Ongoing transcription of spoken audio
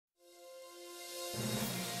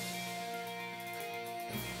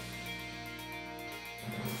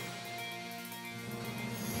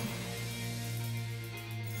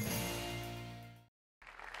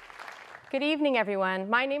Good evening, everyone.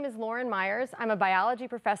 My name is Ancel Meyers. I'm a biology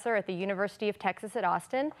professor at the University of Texas at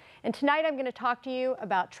Austin, and tonight I'm going to talk to you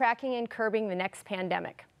about tracking and curbing the next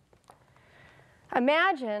pandemic.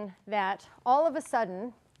 Imagine that all of a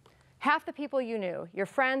sudden, half the people you knew, your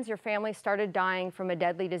friends, your family, started dying from a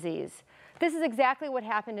deadly disease. This is exactly what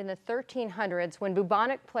happened in the 1300s when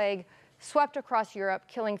bubonic plague swept across Europe,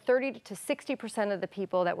 killing 30 to 60% of the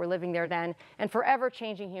people that were living there then, and forever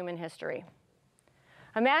changing human history.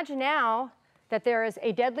 Imagine now that there is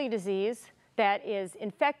a deadly disease that is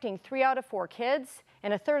infecting 3 out of 4 kids,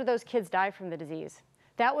 and a third of those kids die from the disease.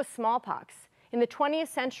 That was smallpox. In the 20th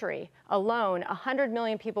century alone, 100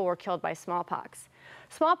 million people were killed by smallpox.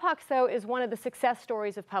 Smallpox, though, is one of the success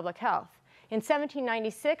stories of public health. In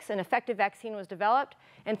 1796, an effective vaccine was developed,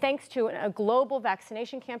 and thanks to a global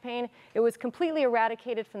vaccination campaign, it was completely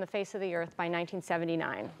eradicated from the face of the earth by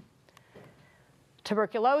 1979.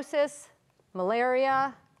 Tuberculosis,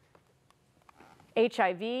 malaria,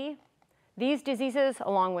 HIV, these diseases,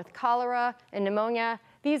 along with cholera and pneumonia,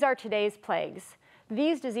 these are today's plagues.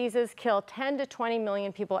 These diseases kill 10 to 20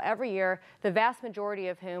 million people every year, the vast majority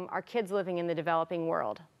of whom are kids living in the developing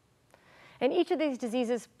world. And each of these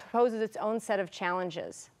diseases poses its own set of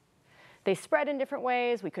challenges. They spread in different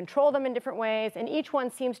ways, we control them in different ways, and each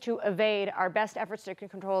one seems to evade our best efforts to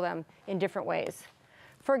control them in different ways.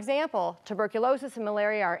 For example, tuberculosis and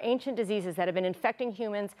malaria are ancient diseases that have been infecting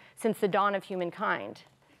humans since the dawn of humankind.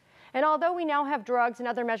 And although we now have drugs and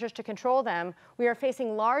other measures to control them, we are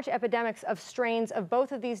facing large epidemics of strains of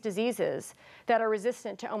both of these diseases that are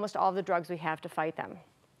resistant to almost all of the drugs we have to fight them.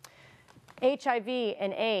 HIV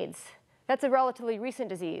and AIDS, that's a relatively recent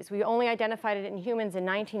disease. We only identified it in humans in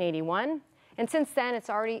 1981. And since then,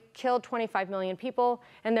 it's already killed 25 million people,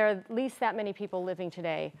 and there are at least that many people living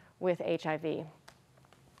today with HIV.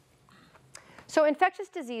 So infectious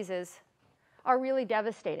diseases are really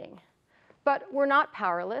devastating, but we're not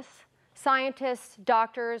powerless. Scientists,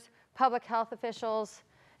 doctors, public health officials,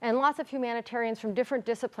 and lots of humanitarians from different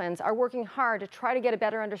disciplines are working hard to try to get a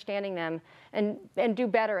better understanding them and do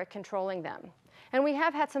better at controlling them. And we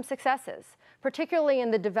have had some successes, particularly in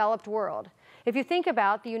the developed world. If you think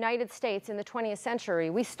about the United States in the 20th century,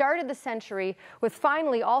 we started the century with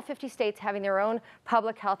finally all 50 states having their own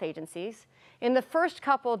public health agencies. In the first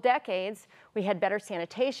couple decades, we had better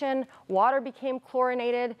sanitation, water became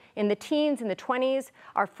chlorinated. In the teens, in the 20s,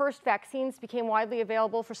 our first vaccines became widely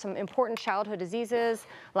available for some important childhood diseases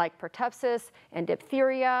like pertussis and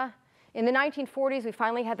diphtheria. In the 1940s, we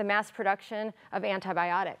finally had the mass production of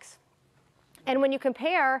antibiotics. And when you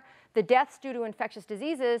compare the deaths due to infectious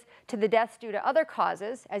diseases to the deaths due to other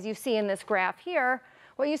causes, as you see in this graph here,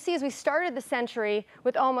 what you see is we started the century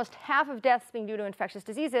with almost half of deaths being due to infectious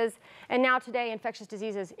diseases, and now today infectious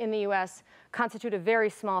diseases in the US constitute a very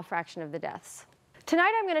small fraction of the deaths.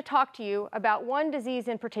 Tonight I'm going to talk to you about one disease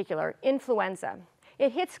in particular, influenza.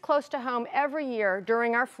 It hits close to home every year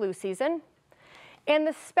during our flu season, and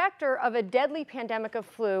the specter of a deadly pandemic of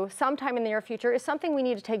flu sometime in the near future is something we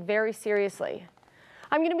need to take very seriously.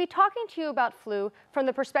 I'm going to be talking to you about flu from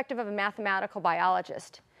the perspective of a mathematical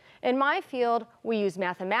biologist. In my field, we use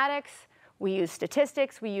mathematics, we use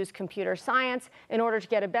statistics, we use computer science in order to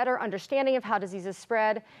get a better understanding of how diseases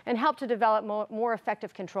spread and help to develop more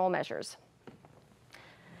effective control measures.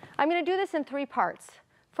 I'm going to do this in 3 parts.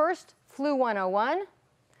 First, Flu 101.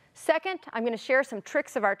 Second, I'm going to share some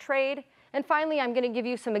tricks of our trade. And finally, I'm going to give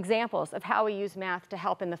you some examples of how we use math to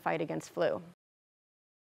help in the fight against flu.